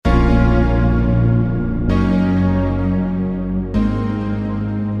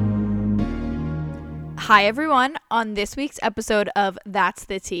Hi everyone, on this week's episode of That's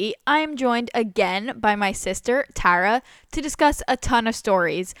the Tea, I am joined again by my sister, Tara, to discuss a ton of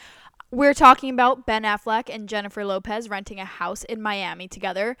stories. We're talking about Ben Affleck and Jennifer Lopez renting a house in Miami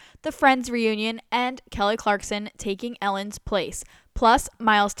together, the Friends reunion, and Kelly Clarkson taking Ellen's place. Plus,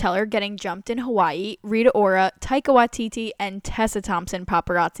 Miles Teller getting jumped in Hawaii, Rita Ora, Taika Waititi, and Tessa Thompson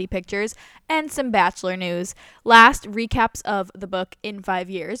paparazzi pictures, and some Bachelor news. Last, recaps of the book In 5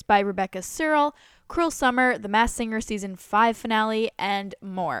 Years by Rebecca Searle, Cruel Summer, The Masked Singer Season 5 finale, and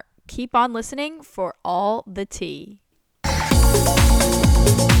more. Keep on listening for all the tea.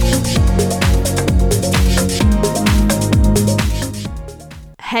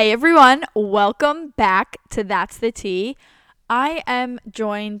 Hey everyone, welcome back to That's the Tea. I am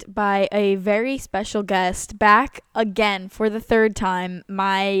joined by a very special guest, back again for the third time,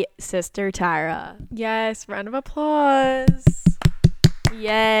 my sister Tara. Yes, round of applause.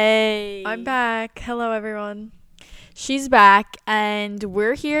 Yay. I'm back. Hello, everyone. She's back, and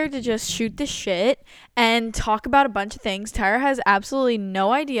we're here to just shoot the shit and talk about a bunch of things. Tara has absolutely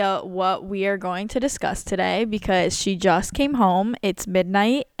no idea what we are going to discuss today because she just came home. It's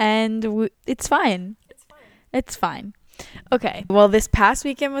midnight, and it's fine. It's fine. Okay, well, this past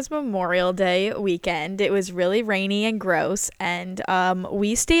weekend was Memorial Day weekend. It was really rainy and gross, and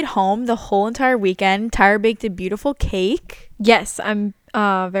we stayed home the whole entire weekend. Tara baked a beautiful cake. Yes, I'm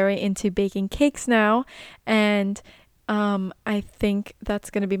very into baking cakes now, and I think that's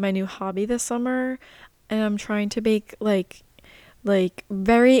going to be my new hobby this summer, and I'm trying to bake like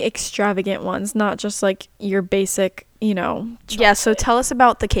very extravagant ones, not just like your basic, chocolate. Yeah, so tell us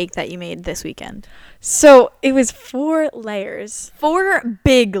about the cake that you made this weekend. So it was 4 layers. 4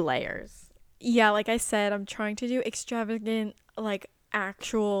 big layers. Yeah, like I said, I'm trying to do extravagant, like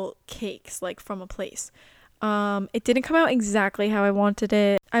actual cakes, like from a place. It didn't come out exactly how I wanted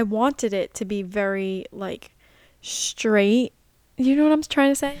it. I wanted it to be very like straight. You know what I'm trying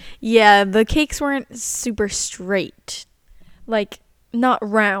to say? Yeah, the cakes weren't super straight. Like not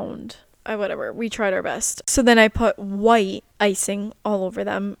round. Whatever. We tried our best. So then I put white icing all over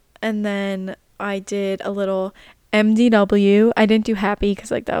them, and then I did a little MDW. I didn't do happy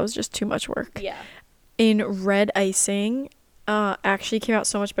because like that was just too much work. Yeah. In red icing. Actually came out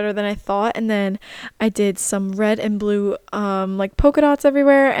so much better than I thought. And then I did some red and blue like polka dots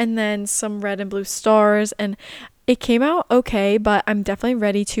everywhere, and then some red and blue stars, and it came out okay, but I'm definitely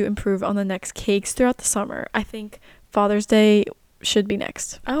ready to improve on the next cakes throughout the summer. I think Father's Day should be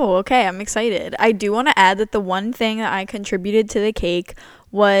next. Oh, okay. I'm excited. I do want to add that the one thing that I contributed to the cake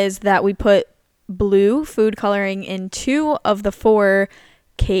was that we put blue food coloring in 2 of the 4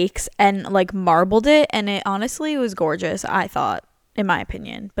 cakes and like marbled it, and it honestly was gorgeous, I thought, in my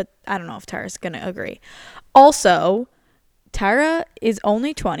opinion, but I don't know if Tara's gonna agree. Also, Tara is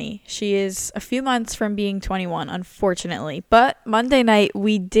only 20. She is a few months from being 21, unfortunately, but Monday night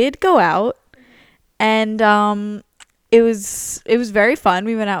we did go out, and it was very fun.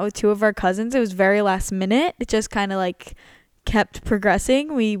 We went out with 2 of our cousins. It was very last minute. It just kind of like kept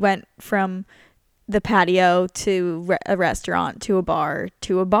progressing. We went from the patio to a restaurant to a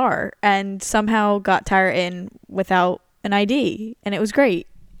bar and somehow got Tara in without an ID, and it was great.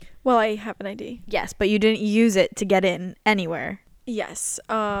 Well, I have an ID. Yes, but you didn't use it to get in anywhere. Yes.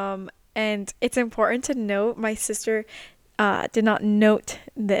 And it's important to note, my sister did not note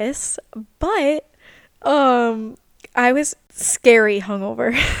this, but I was scary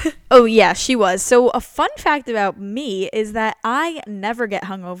hungover. Oh yeah, she was. So a fun fact about me is that I never get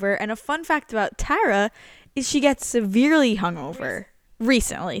hungover, and a fun fact about Tara is she gets severely hungover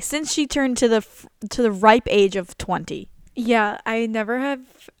recently, since she turned to the ripe age of 20. Yeah, I never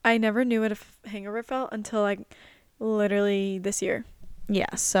knew what a hangover felt until like literally this year.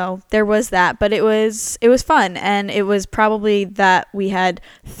 Yeah, so there was that, but it was fun, and it was probably that we had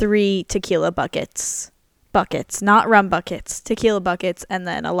 3 tequila buckets, not rum buckets, tequila buckets, and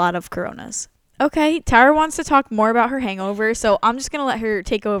then a lot of Coronas. Okay, Tara wants to talk more about her hangover, so I'm just going to let her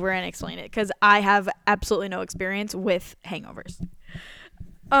take over and explain it, because I have absolutely no experience with hangovers.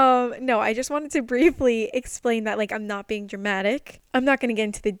 No, I just wanted to briefly explain that, like, I'm not being dramatic. I'm not going to get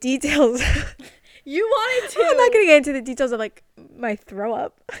into the details. You wanted to. I'm not going to get into the details of, like, my throw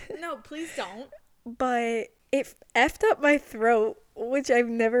up. No, please don't. But it effed up my throat, which I've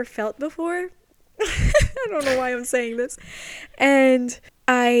never felt before. I don't know why I'm saying this. And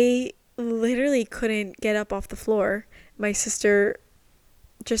I literally couldn't get up off the floor. My sister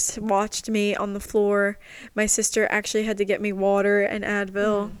just watched me on the floor. My sister actually had to get me water and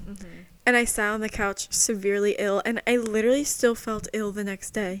Advil. Mm-hmm. And I sat on the couch severely ill. And I literally still felt ill the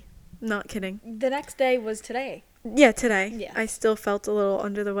next day. Not kidding. The next day was today. Yeah, today. Yeah. I still felt a little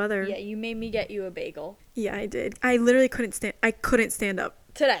under the weather. Yeah, you made me get you a bagel. Yeah, I did. I literally couldn't stand up.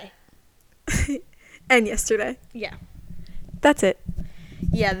 Today. And yesterday. Yeah. That's it.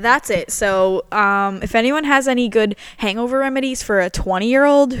 Yeah, that's it. So, if anyone has any good hangover remedies for a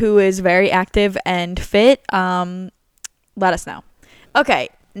 20-year-old who is very active and fit, let us know. Okay,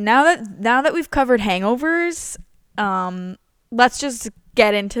 now that we've covered hangovers, let's just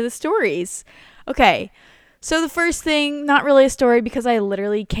get into the stories. Okay. So the first thing, not really a story because I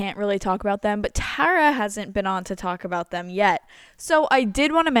literally can't really talk about them, but Tara hasn't been on to talk about them yet. So I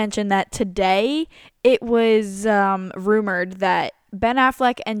did want to mention that today it was rumored that Ben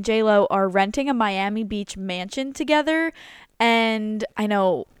Affleck and J-Lo are renting a Miami Beach mansion together. And I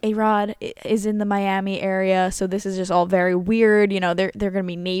know A-Rod is in the Miami area, so this is just all very weird. You know, they're going to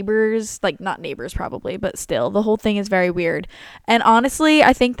be neighbors. Like, not neighbors probably, but still, the whole thing is very weird. And honestly,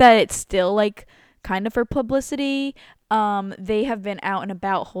 I think that it's still, like, kind of for publicity. They have been out and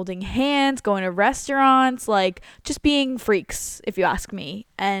about holding hands, going to restaurants, like just being freaks, if you ask me.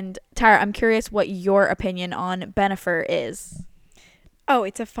 And Tara, I'm curious what your opinion on Bennifer is. Oh,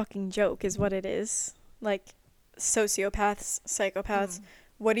 it's a fucking joke is what it is. Like, sociopaths, psychopaths.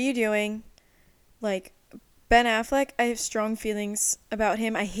 What are you doing? Like, Ben Affleck, I have strong feelings about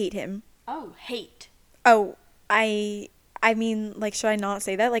him. I hate him. Oh, hate. Oh, I mean, like, should I not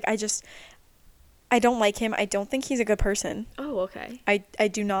say that? Like, I don't like him. I don't think he's a good person. Oh, okay. I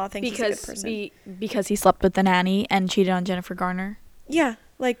do not think he's a good person. Because he slept with the nanny and cheated on Jennifer Garner? Yeah,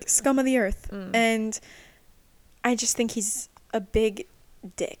 like scum of the earth. And I just think he's a big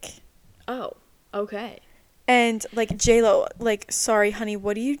dick. Oh, okay. And, like, J-Lo, like, sorry, honey,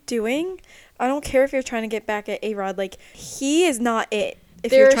 what are you doing? I don't care if you're trying to get back at A-Rod. Like, he is not it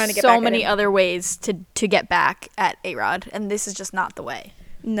if you're trying to get back at him. There's so many other ways to get back at A-Rod, and this is just not the way.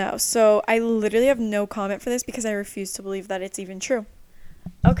 No, so I literally have no comment for this because I refuse to believe that it's even true.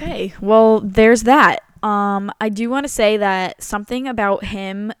 Okay, well, there's that. I do want to say that something about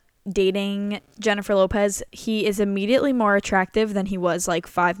him dating Jennifer Lopez, he is immediately more attractive than he was like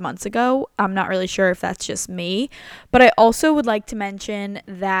 5 months ago. I'm not really sure if that's just me, but I also would like to mention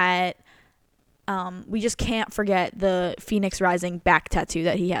that we just can't forget the Phoenix Rising back tattoo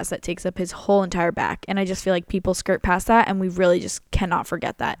that he has that takes up his whole entire back. And I just feel like people skirt past that, and we really just cannot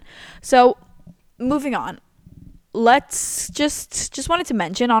forget that. So, moving on. Let's just wanted to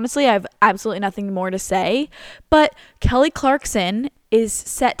mention, honestly, I have absolutely nothing more to say, but Kelly Clarkson is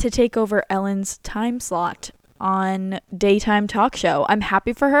set to take over Ellen's time slot on daytime talk show. I'm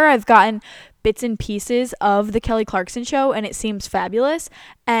happy for her. I've gotten bits and pieces of the Kelly Clarkson show, and it seems fabulous.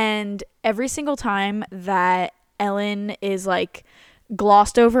 And every single time that Ellen is like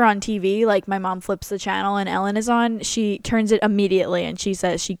glossed over on TV, like my mom flips the channel and Ellen is on, she turns it immediately and she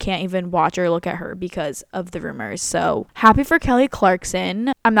says she can't even watch or look at her because of the rumors. So happy for Kelly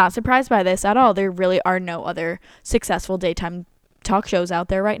Clarkson. I'm not surprised by this at all. There really are no other successful daytime talk shows out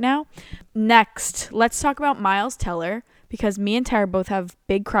there right now. Next, let's talk about Miles Teller, because me and Tara both have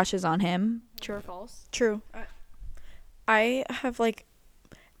big crushes on him. True or false? True. I've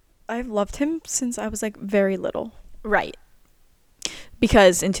loved him since I was like very little. Right.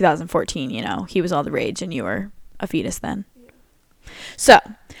 Because in 2014, you know, he was all the rage and you were a fetus then. Yeah. So,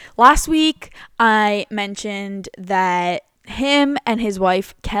 last week I mentioned that him and his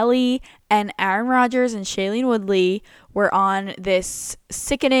wife Kelly and Aaron Rodgers and Shailene Woodley were on this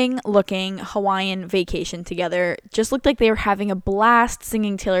sickening looking Hawaiian vacation together. Just looked like they were having a blast,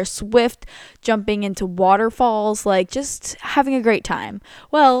 singing Taylor Swift, jumping into waterfalls, like just having a great time.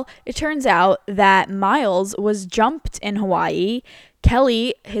 Well, it turns out that Miles was jumped in Hawaii.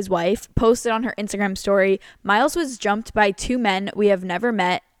 Kelly, his wife, posted on her Instagram story, Miles was jumped by two men we have never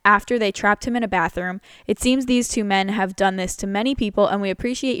met after they trapped him in a bathroom. It seems these two men have done this to many people, and we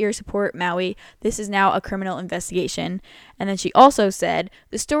appreciate your support, Maui. This is now a criminal investigation. And then she also said,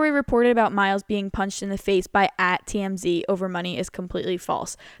 the story reported about Miles being punched in the face by @TMZ over money is completely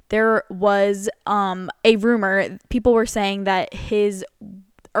false. There was a rumor. People were saying that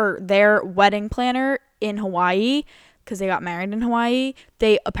their wedding planner in Hawaii, because they got married in Hawaii,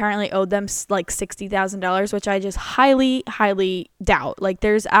 they apparently owed them like $60,000, which I just highly, highly doubt. Like,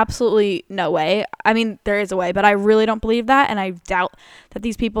 there's absolutely no way. I mean, there is a way, but I really don't believe that, and I doubt that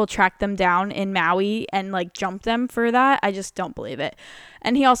these people tracked them down in Maui and like jumped them for that. I just don't believe it.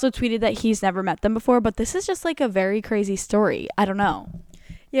 And he also tweeted that he's never met them before, but this is just like a very crazy story. I don't know.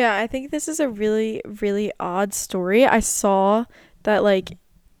 Yeah, I think this is a really, really odd story. I saw that, like,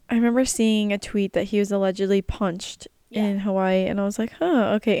 I remember seeing a tweet that he was allegedly punched in Hawaii, and I was like,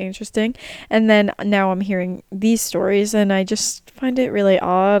 okay, interesting. And then now I'm hearing these stories, and I just find it really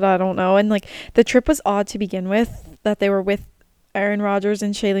odd. I don't know. And, like, the trip was odd to begin with, that they were with Aaron Rodgers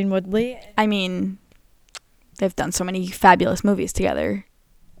and Shailene Woodley. I mean, They've done so many fabulous movies together.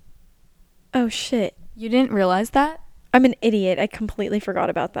 Oh, shit. You didn't realize that? I'm an idiot. I completely forgot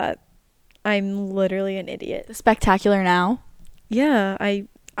about that. I'm literally an idiot. The Spectacular Now? Yeah,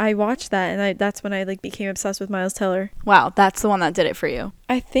 I watched that, and that's when I like became obsessed with Miles Teller. Wow, that's the one that did it for you.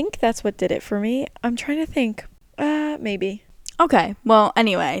 I think that's what did it for me. I'm trying to think. Maybe. Okay, well,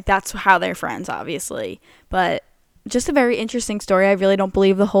 anyway, that's how they're friends, obviously. But just a very interesting story. I really don't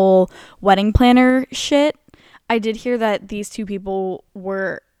believe the whole wedding planner shit. I did hear that these two people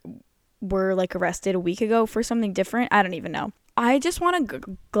were like arrested a week ago for something different. I don't even know. I just want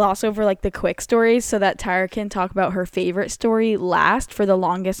to gloss over like the quick stories so that Tyra can talk about her favorite story last for the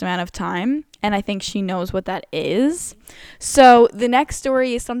longest amount of time. And I think she knows what that is. So the next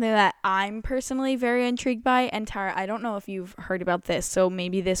story is something that I'm personally very intrigued by. And Tyra, I don't know if you've heard about this, so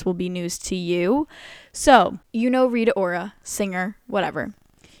maybe this will be news to you. So, you know Rita Ora, singer, whatever.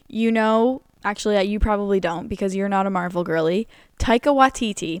 You know, actually, you probably don't because you're not a Marvel girly. Taika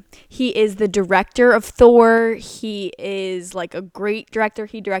Waititi. He is the director of Thor. He is like a great director.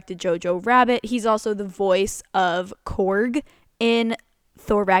 He directed Jojo Rabbit. He's also the voice of Korg in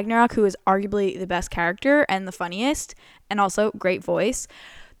Thor Ragnarok, who is arguably the best character and the funniest, and also great voice.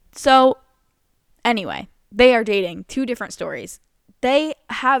 So, anyway, they are dating. Two different stories. They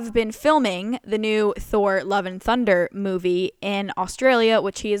have been filming the new Thor Love and Thunder movie in Australia,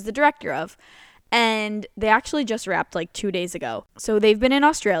 which he is the director of. And they actually just wrapped like 2 days ago. So they've been in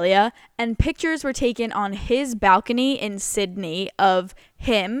Australia, and pictures were taken on his balcony in Sydney of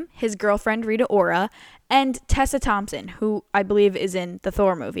him, his girlfriend Rita Ora, and Tessa Thompson, who I believe is in the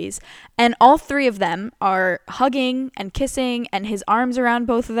Thor movies. And all three of them are hugging and kissing, and his arms around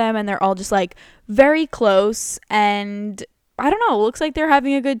both of them, and they're all just like very close. And I don't know, it looks like they're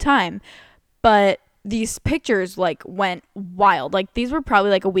having a good time. But these pictures like went wild. Like these were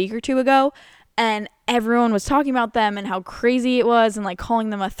probably like a week or two ago. And everyone was talking about them and how crazy it was and like calling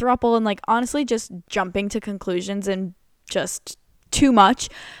them a throuple and like honestly just jumping to conclusions and just too much.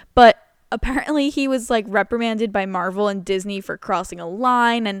 But apparently he was like reprimanded by Marvel and Disney for crossing a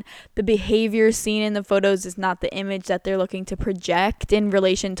line, and the behavior seen in the photos is not the image that they're looking to project in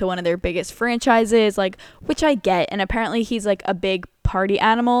relation to one of their biggest franchises, like, which I get. And apparently he's like a big party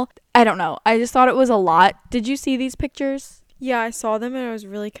animal. I don't know. I just thought it was a lot. Did you see these pictures? Yeah, I saw them and I was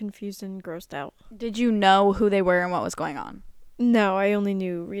really confused and grossed out. Did you know who they were and what was going on? No, I only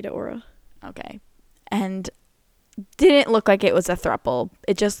knew Rita Ora. Okay. And didn't look like it was a throuple.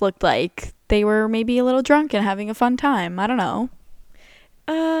 It just looked like they were maybe a little drunk and having a fun time. I don't know.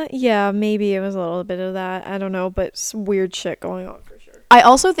 Yeah, maybe it was a little bit of that. I don't know, but some weird shit going on for sure. I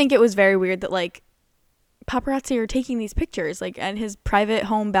also think it was very weird that like paparazzi are taking these pictures like at his private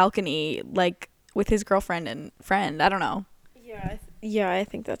home balcony, like with his girlfriend and friend. I don't know. Yeah, I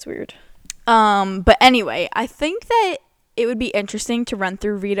think that's weird. But anyway, I think that it would be interesting to run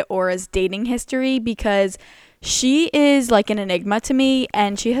through Rita Ora's dating history because she is like an enigma to me,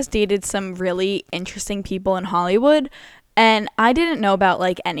 and she has dated some really interesting people in Hollywood, and I didn't know about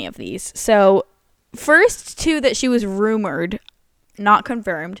like any of these. So first two that she was rumored, not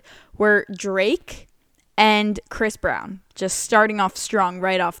confirmed, were Drake and Chris Brown, just starting off strong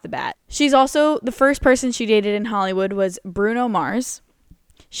right off the bat. She's also, the first person she dated in Hollywood was Bruno Mars.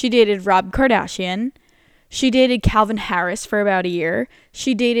 She dated Rob Kardashian. She dated Calvin Harris for about a year.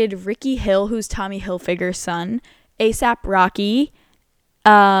 She dated Ricky Hill, who's Tommy Hilfiger's son, A$AP Rocky,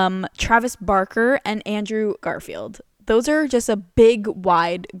 Travis Barker, and Andrew Garfield. Those are just a big,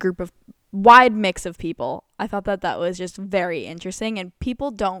 wide mix of people. I thought that was just very interesting, and people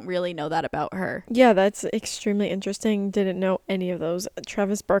don't really know that about her. Yeah, that's extremely interesting. Didn't know any of those.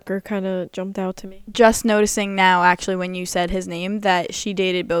 Travis Barker kind of jumped out to me. Just noticing now, actually, when you said his name, that she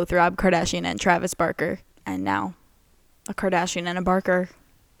dated both Rob Kardashian and Travis Barker, and now a Kardashian and a Barker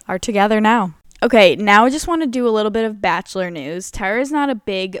are together now. Okay, now I just want to do a little bit of Bachelor news. Tyra's not a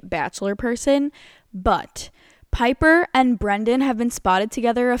big Bachelor person, but Piper and Brendan have been spotted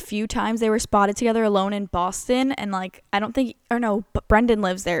together a few times. They were spotted together alone in Boston, and but Brendan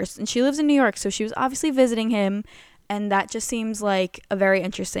lives there and she lives in New York, so she was obviously visiting him, and that just seems like a very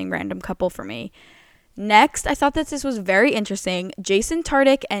interesting random couple for me. Next, I thought that this was very interesting. Jason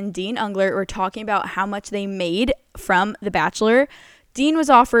Tartick and Dean Unglert were talking about how much they made from The Bachelor. Dean was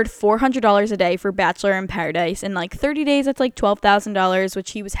offered $400 a day for Bachelor in Paradise. In like 30 days, that's like $12,000,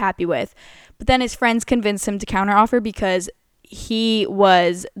 which he was happy with. But then his friends convinced him to counteroffer because he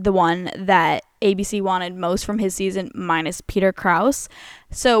was the one that ABC wanted most from his season, minus Peter Krause.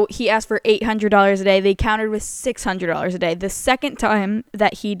 So he asked for $800 a day. They countered with $600 a day. The second time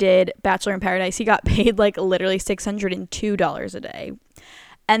that he did Bachelor in Paradise, he got paid like literally $602 a day.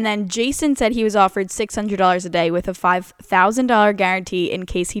 And then Jason said he was offered $600 a day with a $5,000 guarantee in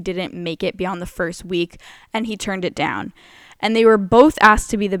case he didn't make it beyond the first week, and he turned it down. And they were both asked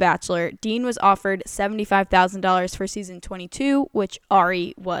to be The Bachelor. Dean was offered $75,000 for season 22, which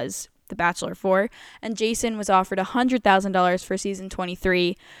Ari was The Bachelor for, and Jason was offered $100,000 for season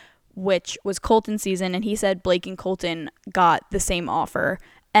 23, which was Colton's season, and he said Blake and Colton got the same offer.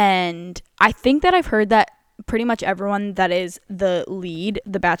 And I think that I've heard that pretty much everyone that is the lead,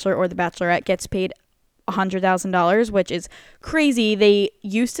 the Bachelor or the Bachelorette, gets paid $100,000, which is crazy. They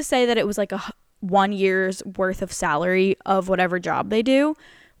used to say that it was like 1 year's worth of salary of whatever job they do,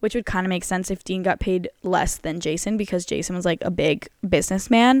 which would kind of make sense if Dean got paid less than Jason, because Jason was like a big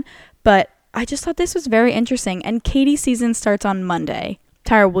businessman. But I just thought this was very interesting. And Katie's season starts on Monday.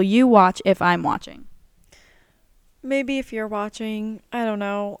 Tyra, will you watch if I'm watching? Maybe if you're watching. I don't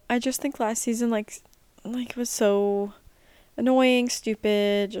know. I just think last season, like it was so annoying,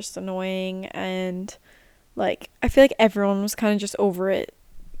 stupid, just annoying, and like I feel like everyone was kind of just over it.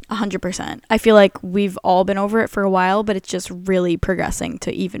 100%. I feel like we've all been over it for a while, but it's just really progressing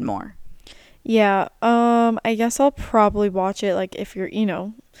to even more. Yeah, I guess I'll probably watch it, like, if you're,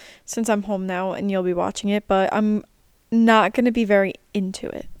 since I'm home now and you'll be watching it, but I'm not gonna be very into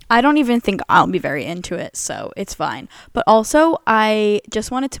it. I don't even think I'll be very into it, so it's fine. But also, I just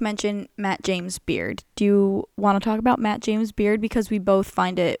wanted to mention Matt James' beard. Do you want to talk about Matt James' beard? Because we both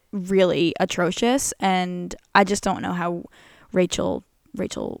find it really atrocious, and I just don't know how Rachel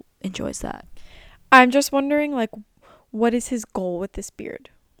enjoys that. I'm just wondering, like, what is his goal with this beard?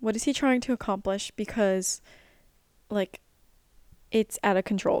 What is he trying to accomplish? Because, like, it's out of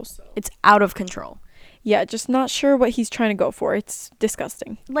control. It's out of control. Yeah, just not sure what he's trying to go for. It's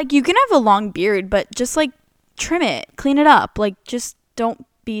disgusting. Like, you can have a long beard, but just, like, trim it, clean it up. Like, just don't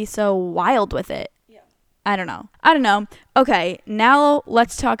be so wild with it. Yeah. I don't know. Okay, now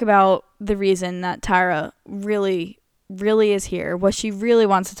let's talk about the reason that Tyra really, really is here. What she really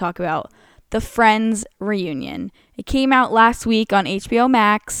wants to talk about. The Friends reunion. It came out last week on HBO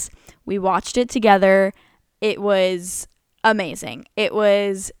Max. We watched it together. It was amazing. It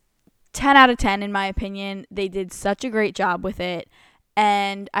was 10 out of 10 in my opinion. They did such a great job with it.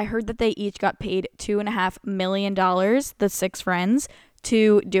 And I heard that they each got paid $2.5 million, the 6 friends,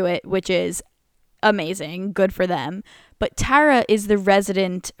 to do it, which is amazing. Good for them. But Tyra is the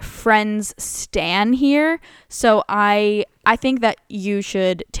resident Friends stan here. So I think that you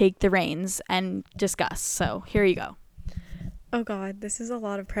should take the reins and discuss. So here you go. Oh God, this is a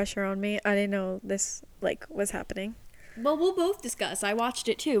lot of pressure on me. I didn't know this was happening. Well, we'll both discuss. I watched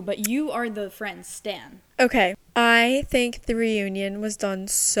it too, but you are the Friends stan. Okay. I think the reunion was done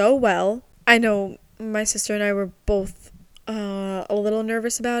so well. I know my sister and I were both a little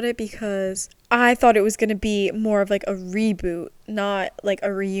nervous about it because I thought it was going to be more of like a reboot, not like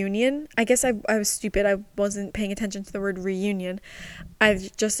a reunion. I guess I was stupid. I wasn't paying attention to the word reunion. I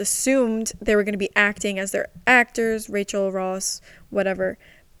just assumed they were going to be acting as their actors, Rachel, Ross, whatever,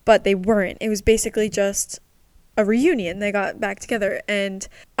 but they weren't. It was basically just a reunion. They got back together, and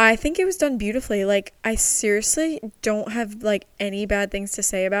I think it was done beautifully. Like, I seriously don't have like any bad things to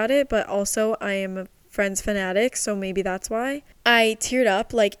say about it, but also I am a Friends fanatic, so maybe that's why I teared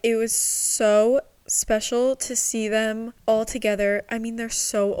up. Like, it was so special to see them all together. I mean, they're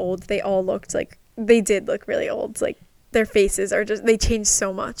so old. They all looked like they did look really old. Like, their faces are just, they changed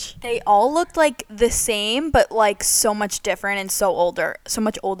so much. They all looked like the same, but like so much different and so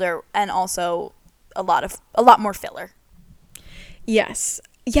much older, and also a lot more filler. Yes,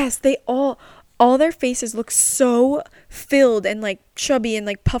 they all their faces look so filled and like chubby and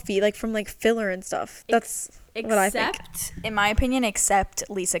like puffy, like from like filler and stuff. That's what I think. In my opinion, except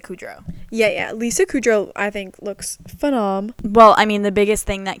Lisa Kudrow. Yeah. Lisa Kudrow, I think, looks phenom. Well, I mean, the biggest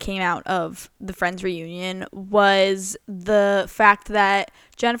thing that came out of the Friends reunion was the fact that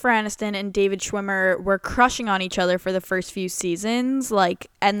Jennifer Aniston and David Schwimmer were crushing on each other for the first few seasons,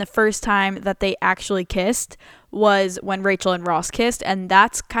 and the first time that they actually kissed was when Rachel and Ross kissed, and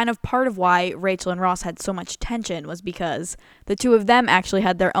that's kind of part of why Rachel and Ross had so much tension, was because the two of them actually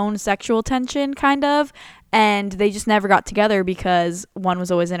had their own sexual tension, kind of, and they just never got together because one was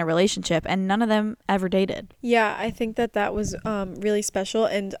always in a relationship, and none of them ever dated. Yeah, I think that was really special,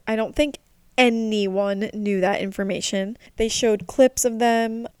 and I don't think anyone knew that information. They showed clips of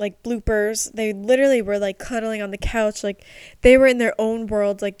them, like bloopers. They literally were like cuddling on the couch, like they were in their own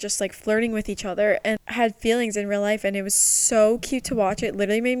world, like just like flirting with each other and had feelings in real life, and it was so cute to watch. It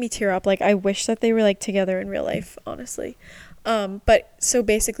literally made me tear up. Like, I wish that they were like together in real life, honestly. But so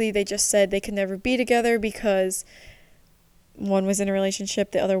basically they just said they could never be together because one was in a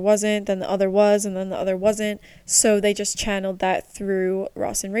relationship, the other wasn't, then the other was, and then the other wasn't. So they just channeled that through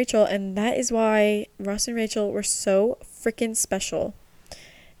Ross and Rachel, and that is why Ross and Rachel were so freaking special.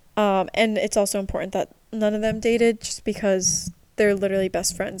 And it's also important that none of them dated, just because they're literally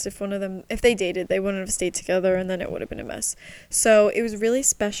best friends. If they dated, they wouldn't have stayed together, and then it would have been a mess. So it was really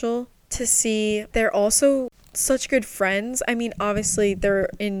special to see. They're also such good friends. I mean, obviously they're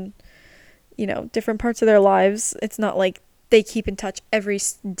in, different parts of their lives. It's not like they keep in touch every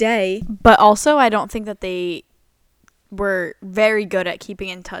day. But also, I don't think that they were very good at keeping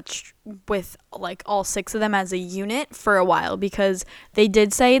in touch with like all 6 of them as a unit for a while, because they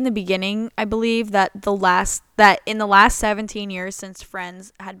did say in the beginning, I believe, that in the last 17 years since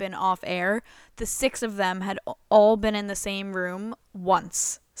Friends had been off air, the 6 of them had all been in the same room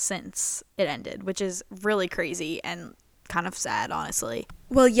once since it ended, which is really crazy and kind of sad, honestly.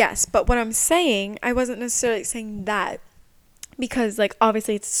 Well, yes, but what I'm saying, I wasn't necessarily saying that, because like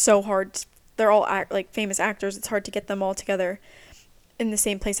obviously it's so hard. They're all famous actors. It's hard to get them all together in the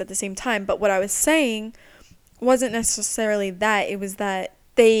same place at the same time. But what I was saying wasn't necessarily that. It was that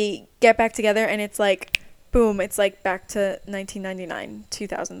they get back together and it's like, boom, it's like back to 1999,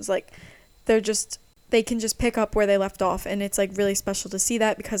 2000s. Like they can just pick up where they left off. And it's like really special to see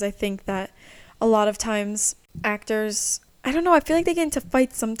that, because I think that a lot of times actors, I don't know, I feel like they get into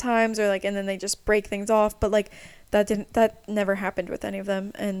fights sometimes, or like, and then they just break things off. But like that never happened with any of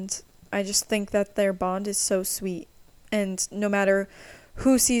them. And I just think that their bond is so sweet, and no matter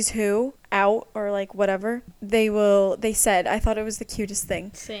who sees who out or like whatever, they said, I thought it was the cutest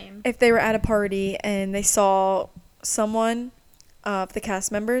thing. Same. If they were at a party and they saw someone of the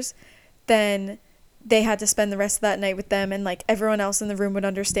cast members, then they had to spend the rest of that night with them, and like everyone else in the room would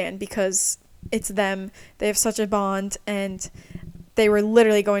understand, because it's them. They have such a bond, and they were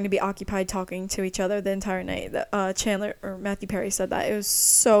literally going to be occupied talking to each other the entire night. Chandler or Matthew Perry said that. It was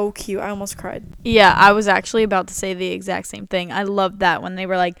so cute. I almost cried. Yeah, I was actually about to say the exact same thing. I loved that when they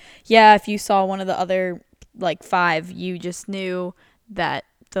were like, yeah, if you saw one of the other like 5, you just knew that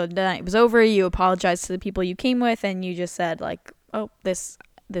the night was over. You apologized to the people you came with, and you just said like, oh, this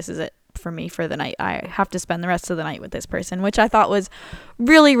is it for me for the night. I have to spend the rest of the night with this person, which I thought was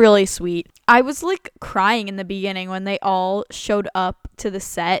really, really sweet. I was like crying in the beginning when they all showed up to the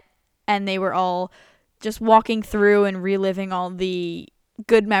set and they were all just walking through and reliving all the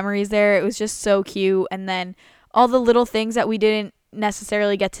good memories there. It was just so cute. And then all the little things that we didn't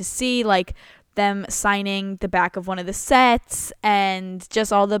necessarily get to see, like them signing the back of one of the sets and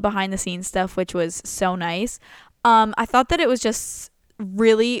just all the behind the scenes stuff, which was so nice. I thought that it was just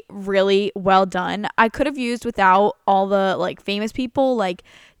really, really well done. I could have used without all the like famous people like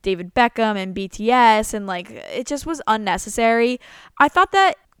David Beckham and BTS, and like it just was unnecessary. I thought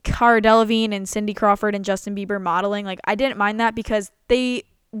that Cara Delevingne and Cindy Crawford and Justin Bieber modeling, like I didn't mind that, because they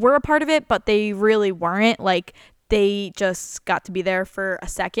were a part of it, but they really weren't. Like they just got to be there for a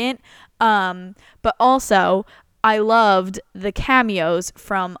second. But also I loved the cameos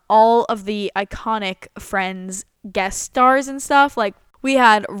from all of the iconic Friends guest stars and stuff. Like we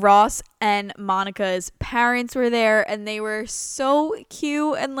had Ross and Monica's parents were there, and they were so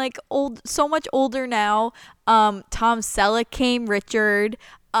cute and like old, so much older now. Tom Selleck came, Richard,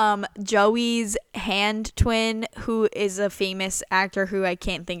 Joey's hand twin, who is a famous actor who I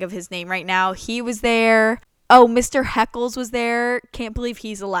can't think of his name right now. He was there. Oh, Mr. Heckles was there. Can't believe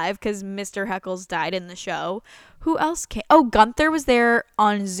he's alive, because Mr. Heckles died in the show. Who else came? Oh, Gunther was there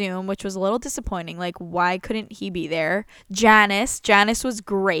on Zoom, which was a little disappointing. Like, why couldn't he be there? Janice was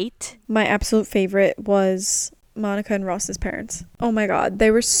great. My absolute favorite was Monica and Ross's parents. Oh my god, they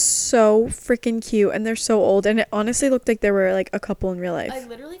were so freaking cute, and they're so old, and it honestly looked like they were like a couple in real life. I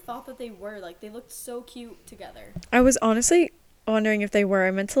literally thought that they were. Like, they looked so cute together. I was honestly wondering if they were.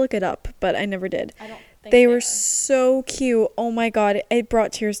 I meant to look it up, but I never did. I don't think they were so cute. Oh my god, it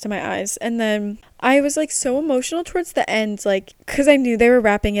brought tears to my eyes. And then I was like so emotional towards the end, like because I knew they were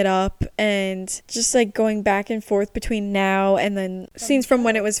wrapping it up, and just like going back and forth between now and then scenes from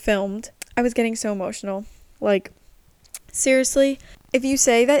when it was filmed. I was getting so emotional. Like, seriously, if you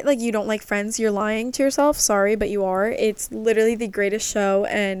say that like you don't like Friends, you're lying to yourself. Sorry, but you are. It's literally the greatest show,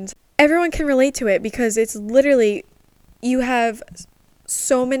 and everyone can relate to it, because it's literally, you have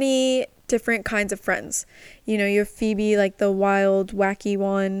so many different kinds of friends. You know, you have Phoebe, like the wild, wacky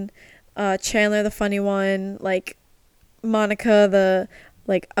one, Chandler, the funny one, like Monica, the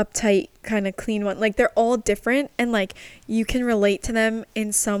like uptight kind of clean one. Like, they're all different, and like you can relate to them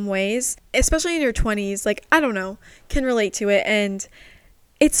in some ways, especially in your 20s. Like, I don't know, can relate to it, and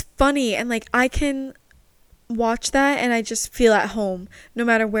it's funny, and like I can watch that and I just feel at home no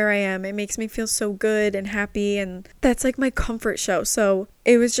matter where I am. It makes me feel so good and happy, and that's like my comfort show. So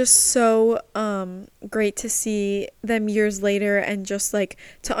it was just so great to see them years later and just like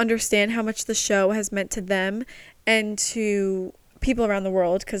to understand how much the show has meant to them and to people around the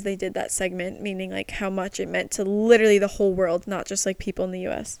world, because they did that segment, meaning like how much it meant to literally the whole world, not just like people in the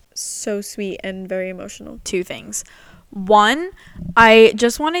US. So sweet and very emotional. Two things. One, I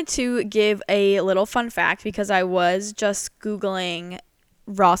just wanted to give a little fun fact because I was just Googling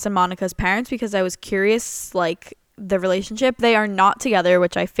Ross and Monica's parents because I was curious, like, the relationship. They are not together,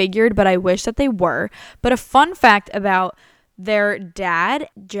 which I figured, but I wish that they were. But a fun fact about their dad,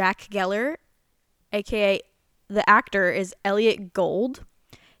 Jack Geller, aka the actor, is Elliot Gold.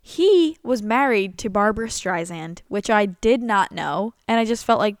 He was married to Barbara Streisand, which I did not know, and I just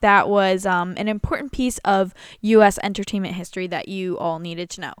felt like that was an important piece of U.S. entertainment history that you all needed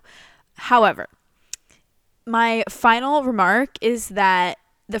to know. However, my final remark is that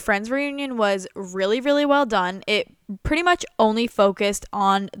the Friends reunion was really, really well done. It pretty much only focused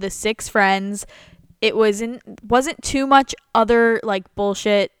on the 6 friends. It wasn't too much other like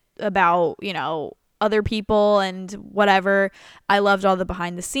bullshit about, you know, other people and whatever. I loved all the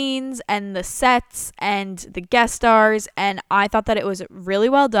behind the scenes and the sets and the guest stars, and I thought that it was really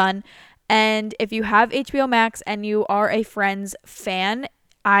well done. And if you have HBO Max and you are a Friends fan,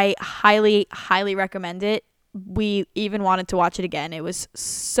 I highly, highly recommend it. We even wanted to watch it again. It was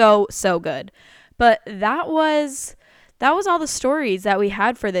so, so good. But that was all the stories that we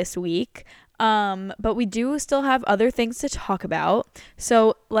had for this week. But we do still have other things to talk about.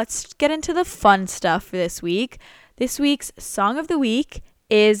 So let's get into the fun stuff for this week. This week's song of the week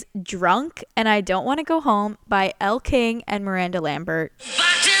is Drunk and I Don't Want to Go Home by Elle King and Miranda Lambert.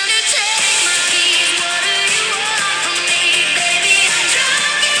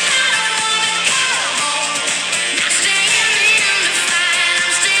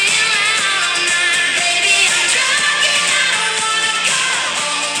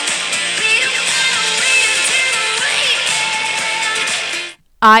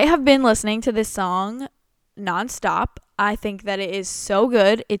 I have been listening to this song nonstop. I think that it is so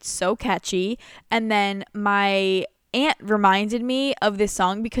good. It's so catchy. And then my aunt reminded me of this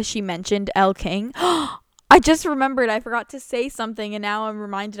song because she mentioned Elle King. I just remembered I forgot to say something and now I'm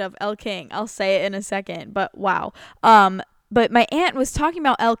reminded of Elle King. I'll say it in a second, but wow. But my aunt was talking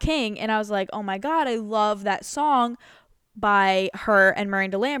about Elle King and I was like, oh my God, I love that song by her and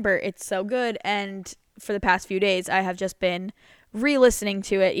Miranda Lambert. It's so good. And for the past few days, I have just been re-listening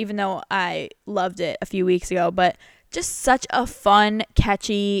to it, even though I loved it a few weeks ago. But just such a fun,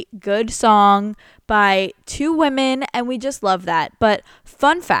 catchy, good song by 2 women, and we just love that. But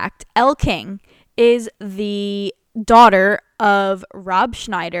fun fact, Elle King is the daughter of Rob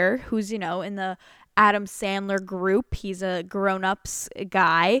Schneider, who's, you know, in the Adam Sandler group. He's a grown-ups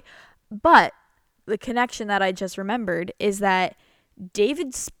guy. But the connection that I just remembered is that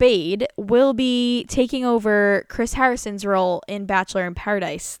David Spade will be taking over Chris Harrison's role in Bachelor in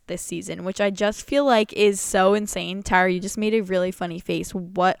Paradise this season, which I just feel like is so insane. Tara, you just made a really funny face.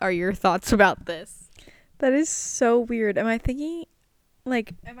 What are your thoughts about this? That is so weird. Am I thinking,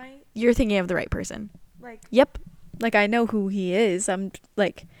 like, You're thinking of the right person. Like, yep. Like, I know who he is. I'm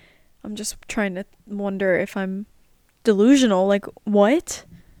just trying to wonder if I'm delusional. Like, what?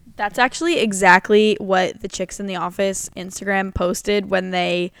 That's actually exactly what the Chicks in the Office Instagram posted when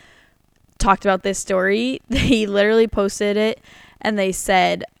they talked about this story. They literally posted it and they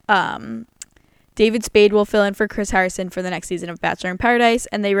said, David Spade will fill in for Chris Harrison for the next season of Bachelor in Paradise.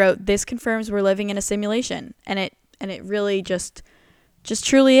 And they wrote, this confirms we're living in a simulation. And it really just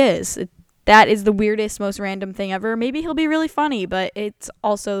truly is. That is the weirdest, most random thing ever. Maybe he'll be really funny, but it's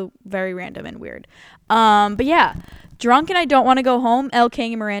also very random and weird. But yeah. Drunk and I Don't Want to Go Home, Elle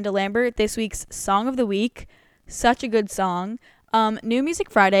King and Miranda Lambert, this week's Song of the Week. Such a good song. New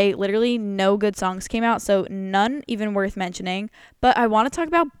Music Friday, literally no good songs came out, so none even worth mentioning. But I want to talk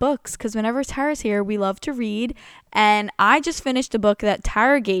about books, because whenever Tara's here, we love to read. And I just finished a book that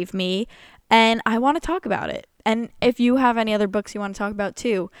Tara gave me, and I want to talk about it. And if you have any other books you want to talk about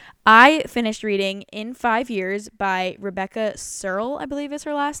too. I finished reading In 5 Years by Rebecca Searle, I believe is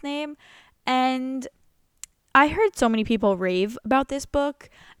her last name. And I heard so many people rave about this book,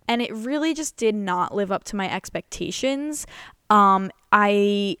 and it really just did not live up to my expectations.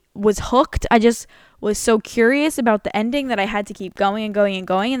 I was hooked. I just was so curious about the ending that I had to keep going and going and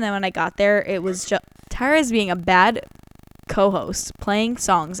going. And then when I got there, it was just Tara's being a bad co-host, playing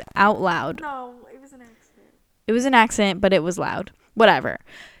songs out loud. No, it was an accident. It was an accident, but it was loud. Whatever.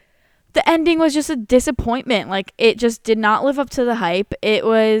 The ending was just a disappointment. Like, it just did not live up to the hype. It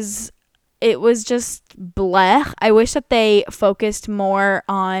was it was just blech. I wish that they focused more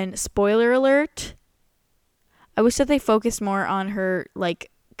on, spoiler alert, I wish that they focused more on her like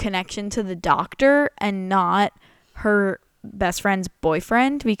connection to the doctor and not her best friend's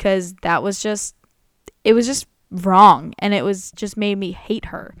boyfriend, because it was just wrong, and it was just made me hate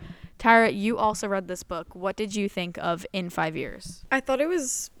her. Tara, you also read this book. What did you think of In 5 Years? I thought it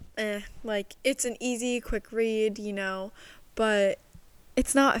was like it's an easy, quick read, but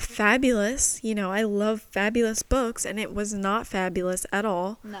it's not fabulous. I love fabulous books, and it was not fabulous at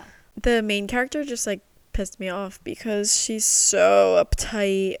all. No. The main character just like pissed me off because she's so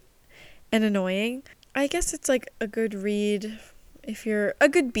uptight and annoying. I guess it's like a good read if you're a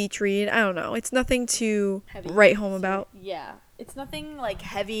good beach read. I don't know. It's nothing to write home about. Yeah. It's nothing like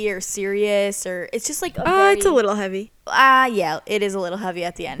heavy or serious, or it's just like it's a little heavy. Yeah, it is a little heavy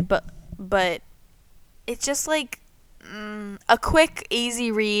at the end, but it's just like a quick,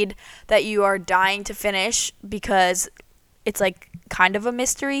 easy read that you are dying to finish because it's like kind of a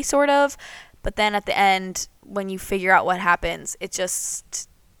mystery, sort of. But then at the end, when you figure out what happens, it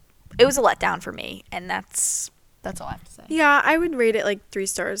was a letdown for me, and that's all I have to say. Yeah, I would rate it like 3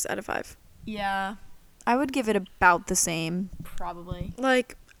 stars out of 5. Yeah, I would give it about the same, probably.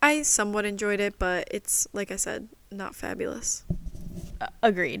 Like, I somewhat enjoyed it, but it's, like I said, not fabulous.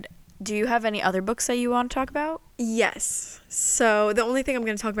 Agreed. Do you have any other books that you want to talk about? Yes. So, the only thing I'm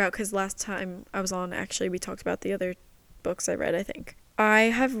going to talk about, because last time I was on, actually, we talked about the other books I read, I think. I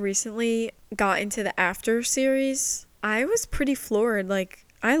have recently got into the After series. I was pretty floored. Like,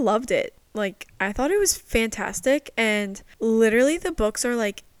 I loved it. Like, I thought it was fantastic, and literally the books are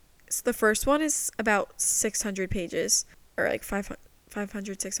like, so the first one is about 600 pages, or like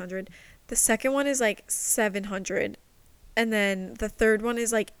 500, 600. The second one is like 700, and then the third one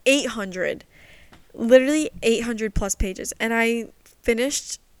is like 800. Literally 800 plus pages. And I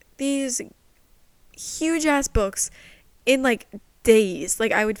finished these huge ass books in like days.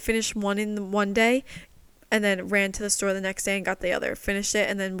 Like, I would finish one in one day, and then ran to the store the next day and got the other, finished it,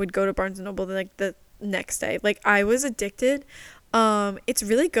 and then would go to Barnes & Noble like the next day. Like, I was addicted. It's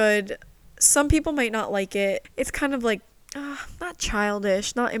really good. Some people might not like it. It's kind of like, not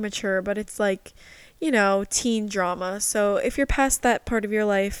childish, not immature, but it's like, teen drama. So if you're past that part of your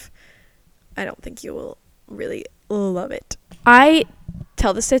life, I don't think you will really love it. I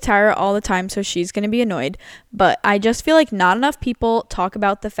tell this to Tyra all the time, so she's going to be annoyed, but I just feel like not enough people talk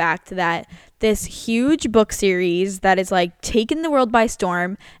about the fact that this huge book series that is like taken the world by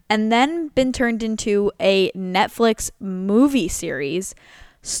storm and then been turned into a Netflix movie series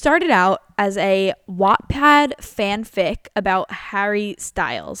started out as a Wattpad fanfic about Harry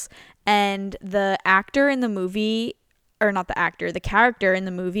Styles, and the actor in the movie, or not the actor, the character in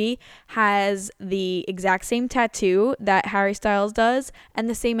the movie has the exact same tattoo that Harry Styles does and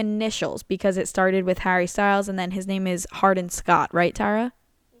the same initials, because it started with Harry Styles and then his name is Hardin Scott, right, Tara?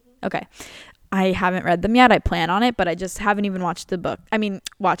 Mm-hmm. Okay. I haven't read them yet. I plan on it, but I just haven't even watched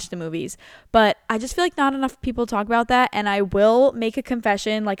the movies. But I just feel like not enough people talk about that, and I will make a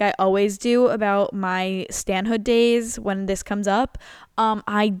confession like I always do about my stanhood days when this comes up.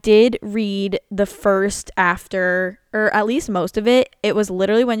 I did read the first After, or at least most of it. It was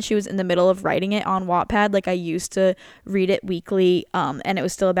literally when she was in the middle of writing it on Wattpad. Like, I used to read it weekly, and it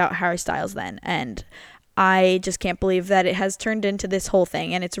was still about Harry Styles then, and I just can't believe that it has turned into this whole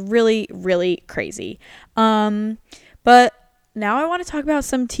thing, and it's really, really crazy. But now I want to talk about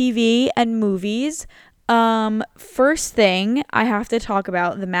some TV and movies. First thing, I have to talk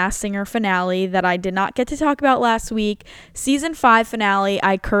about the Masked Singer finale that I did not get to talk about last week. Season 5 finale,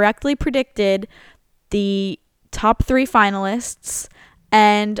 I correctly predicted the top 3 finalists,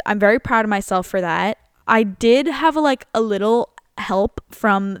 and I'm very proud of myself for that. I did have a little help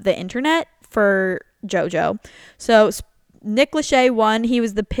from the internet for JoJo. So Nick Lachey won. He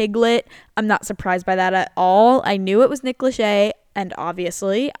was the piglet. I'm not surprised by that at all. I knew it was Nick Lachey, and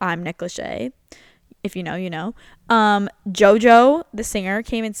obviously I'm Nick Lachey. If you know, you know. JoJo, the singer,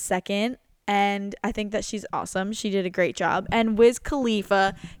 came in second, and I think that she's awesome. She did a great job. And Wiz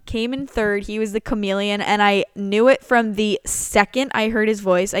Khalifa came in third. He was the chameleon, and I knew it from the second I heard his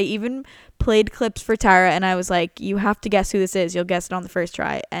voice. I even played clips for Tara, and I was like, you have to guess who this is. You'll guess it on the first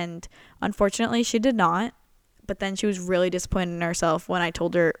try. And unfortunately, she did not. But then she was really disappointed in herself when I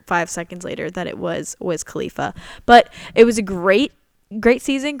told her 5 seconds later that it was Wiz Khalifa. But it was a great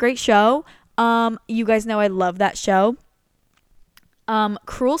season, great show. You guys know I love that show.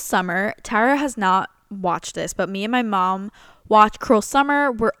 Cruel Summer. Tara has not watched this, but me and my mom watched Cruel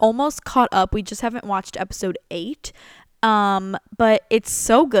Summer. We're almost caught up. We just haven't watched episode 8. But it's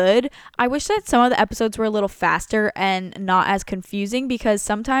so good. I wish that some of the episodes were a little faster and not as confusing, because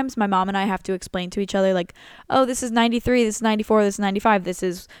sometimes my mom and I have to explain to each other, like, oh, this is 93, this is 94, this is 95, this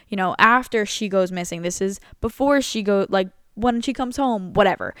is, after she goes missing, this is before she like when she comes home,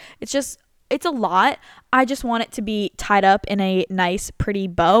 whatever. It's a lot. I just want it to be tied up in a nice, pretty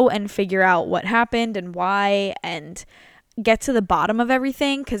bow and figure out what happened and why, and get to the bottom of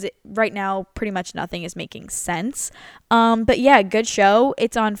everything, because right now pretty much nothing is making sense. But yeah, good show.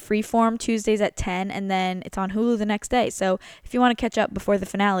 It's on Freeform Tuesdays at 10, and then it's on Hulu the next day. So if you want to catch up before the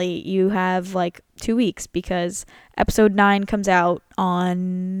finale, you have like 2 weeks, because episode 9 comes out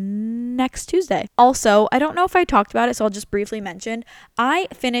on next Tuesday. Also, I don't know if I talked about it, so I'll just briefly mention, I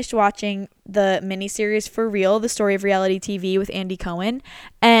finished watching the miniseries For Real, the story of reality TV with Andy Cohen,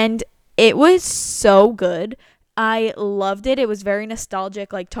 and it was so good. I loved it. It was very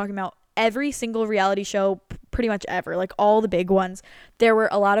nostalgic, like talking about every single reality show pretty much ever, like all the big ones. There were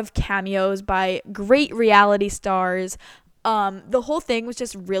a lot of cameos by great reality stars. The whole thing was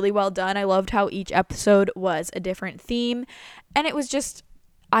just really well done. I loved how each episode was a different theme, and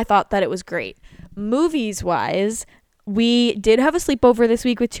I thought that it was great. Movies wise, we did have a sleepover this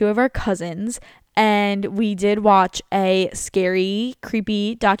week with 2 of our cousins, and we did watch a scary,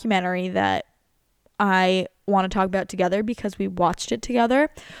 creepy documentary that I want to talk about together because we watched it together.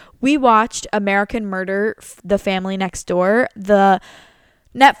 We watched American Murder, The Family Next Door, the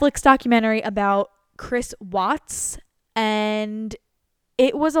Netflix documentary about Chris Watts, and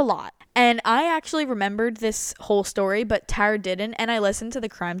it was a lot. And I actually remembered this whole story, but Tara didn't, and I listened to the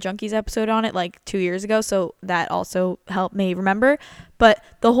Crime Junkies episode on it like 2 years ago, so that also helped me remember. But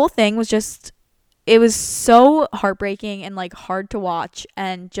the whole thing was just, it was so heartbreaking and like hard to watch,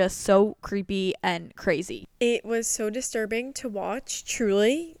 and just so creepy and crazy. It was so disturbing to watch,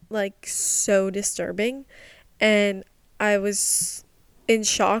 truly, like so disturbing. And I was in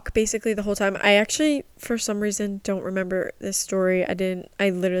shock basically the whole time. I actually, for some reason, don't remember this story. I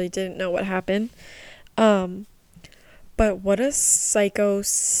literally didn't know what happened. But what a psycho,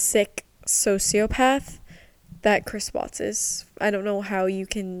 sick sociopath that Chris Watts is. I don't know how you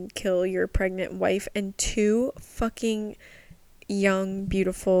can kill your pregnant wife and 2 fucking young,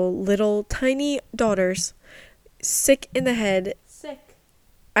 beautiful, little, tiny daughters. Sick in the head. Sick.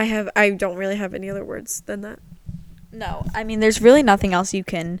 I don't really have any other words than that. No, I mean, there's really nothing else you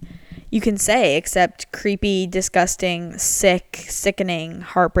can say except creepy, disgusting, sick, sickening,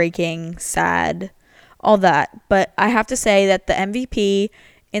 heartbreaking, sad, all that. But I have to say that the MVP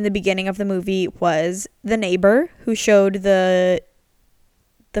in the beginning of the movie was the neighbor who showed the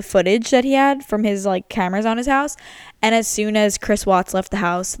footage that he had from his like cameras on his house. And as soon as Chris Watts left the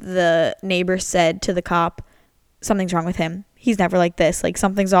house, the neighbor said to the cop, something's wrong with him. He's never like this. Like,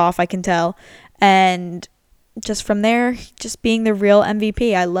 something's off, I can tell. And just from there, just being the real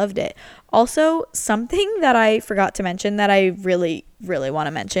MVP. I loved it. Also, something that I forgot to mention that I really, really want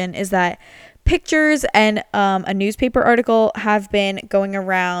to mention is that pictures and a newspaper article have been going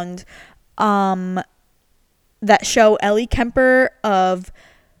around that show Ellie Kemper of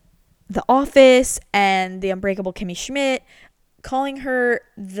The Office and The Unbreakable Kimmy Schmidt, calling her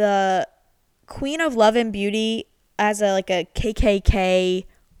the Queen of Love and Beauty as a KKK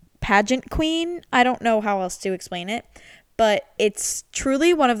pageant queen. I don't know how else to explain it, but it's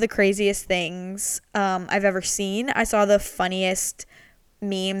truly one of the craziest things I've ever seen. I saw the funniest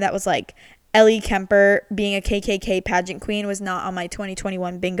meme that was like, Ellie Kemper being a KKK pageant queen was not on my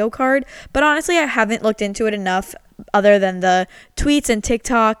 2021 bingo card. But honestly, I haven't looked into it enough other than the tweets and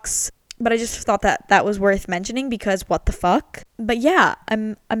TikToks. But I just thought that was worth mentioning because what the fuck? But yeah,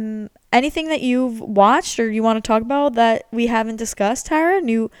 I'm anything that you've watched or you want to talk about that we haven't discussed, Tara?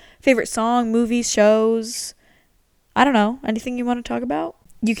 New favorite song, movies, shows? I don't know. Anything you want to talk about?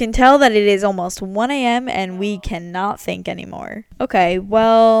 You can tell that it is almost 1 a.m. and we cannot think anymore. Okay,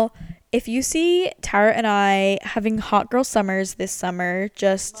 well, if you see Tara and I having hot girl summers this summer,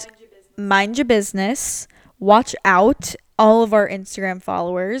 just mind your business. Watch out, all of our Instagram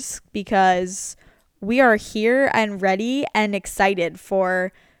followers, because we are here and ready and excited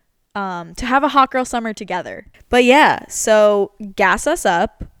for to have a hot girl summer together. But yeah, so gas us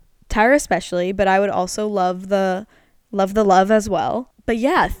up, Tara especially, but I would also love the love as well. But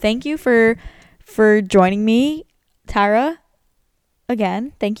yeah, thank you for joining me, Tara.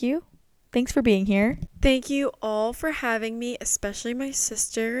 Again, thank you. Thanks for being here. Thank you all for having me, especially my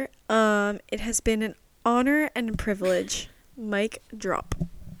sister. It has been an honor and a privilege. Mic drop.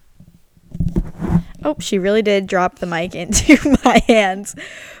 Oh, she really did drop the mic into my hands.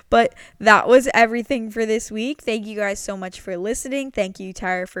 But that was everything for this week. Thank you guys so much for listening. Thank you,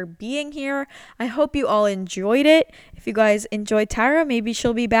 Tara, for being here. I hope you all enjoyed it. If you guys enjoyed Tara, maybe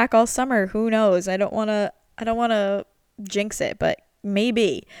she'll be back all summer. Who knows? I don't want to jinx it, but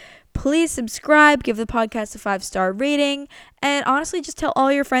maybe. Please subscribe, give the podcast a 5-star rating, and honestly just tell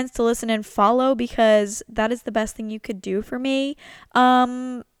all your friends to listen and follow, because that is the best thing you could do for me.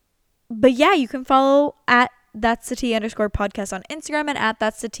 But yeah, you can follow at That's the Tea _podcast on Instagram and at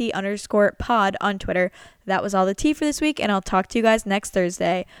That's the Tea _pod on Twitter. That was all the tea for this week, and I'll talk to you guys next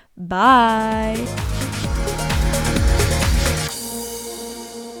Thursday. Bye.